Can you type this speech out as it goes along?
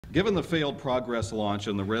Given the failed Progress launch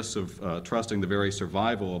and the risks of trusting the very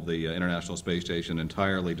survival of the International Space Station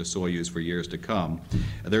entirely to Soyuz for years to come,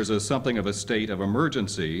 there's something of a state of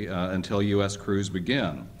emergency until U.S. crews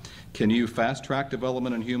begin. Can you fast-track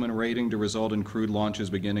development and human rating to result in crewed launches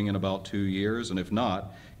beginning in about 2 years? And if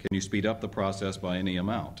not, can you speed up the process by any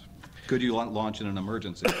amount? Could you launch in an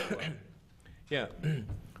emergency? Yeah.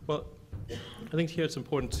 Well, I think here it's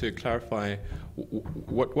important to clarify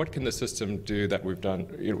what can the system do that we've done.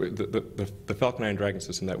 You know, the Falcon 9 Dragon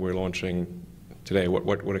system that we're launching today,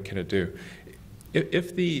 what can it do?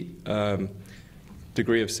 If the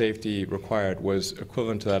degree of safety required was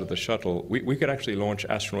equivalent to that of the shuttle, we could actually launch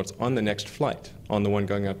astronauts on the next flight, on the one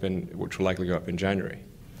going up which will likely go up in January.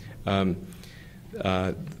 The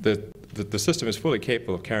system is fully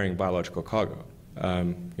capable of carrying biological cargo,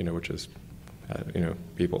 you know, which is you know,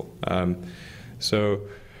 people.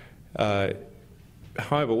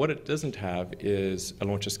 However, what it doesn't have is a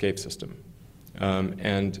launch escape system,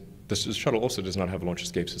 and the shuttle also does not have a launch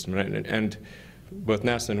escape system. And both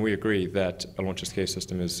NASA and we agree that a launch escape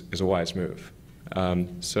system is a wise move.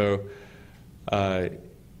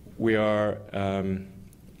 We are.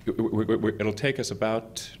 It'll take us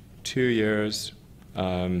about 2 years,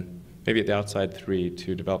 maybe at the outside 3,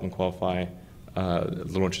 to develop and qualify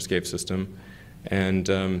the launch escape system. And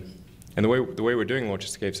the way we're doing the launch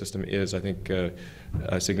escape system is, I think, a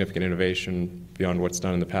significant innovation beyond what's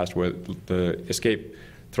done in the past, where the escape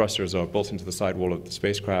thrusters are built into the sidewall of the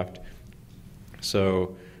spacecraft.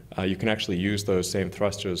 So you can actually use those same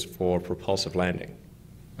thrusters for propulsive landing,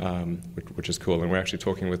 which is cool. And we're actually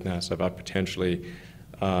talking with NASA about potentially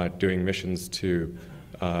doing missions to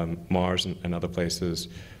Mars and other places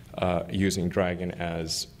using Dragon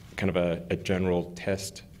as kind of a general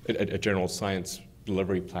test, a general science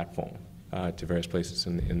delivery platform to various places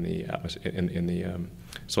in the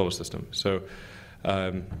solar system. So,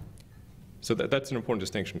 that's an important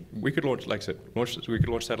distinction. We could launch, like I said, we could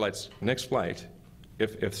launch satellites next flight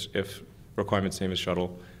if requirements same as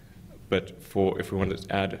shuttle, but if we wanted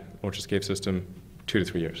to add launch escape system, 2 to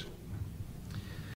 3 years.